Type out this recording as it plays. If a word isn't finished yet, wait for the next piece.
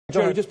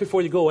Gerry, just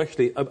before you go,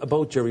 actually,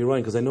 about Gerry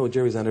Ryan, because I know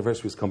Gerry's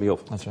anniversary is coming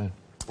up. That's right.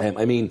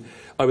 I mean,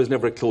 I was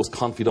never a close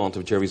confidant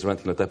of Gerry's or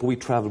anything like that, but we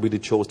travelled, we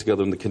did shows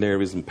together in the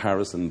Canaries and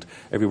Paris and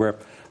everywhere.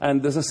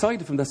 And there's a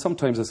side of him that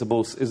sometimes, I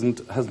suppose,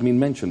 hasn't been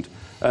mentioned.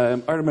 I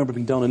remember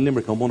being down in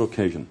Limerick on one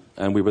occasion,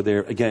 and we were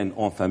there, again,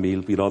 en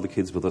famille, we had all the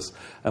kids with us.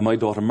 And my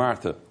daughter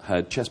Martha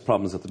had chest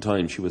problems at the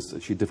time. She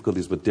had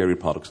difficulties with dairy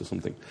products or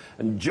something.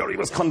 And Gerry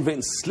was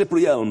convinced,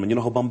 Slippery Elm, and you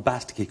know how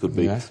bombastic he could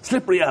be. Yes.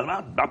 Slippery Elm,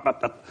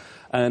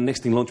 And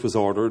next thing, lunch was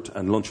ordered,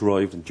 and lunch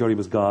arrived, and Gerry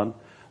was gone.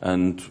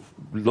 And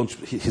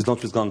his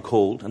lunch was gone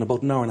cold, and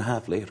about an hour and a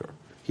half later,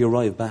 he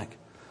arrived back,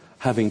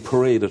 having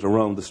paraded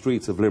around the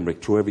streets of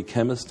Limerick through every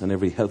chemist and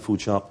every health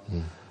food shop,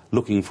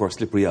 looking for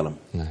Slippery Elm.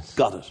 Nice.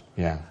 Got it.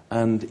 Yeah.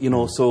 And, you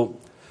know, so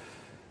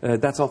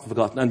that's often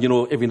forgotten. And, you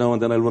know, every now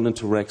and then I'll run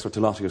into Rex or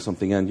Tilati or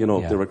something, and, you know,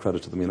 they're a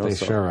credit to them, you know. They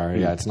sure are,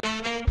 yeah. It's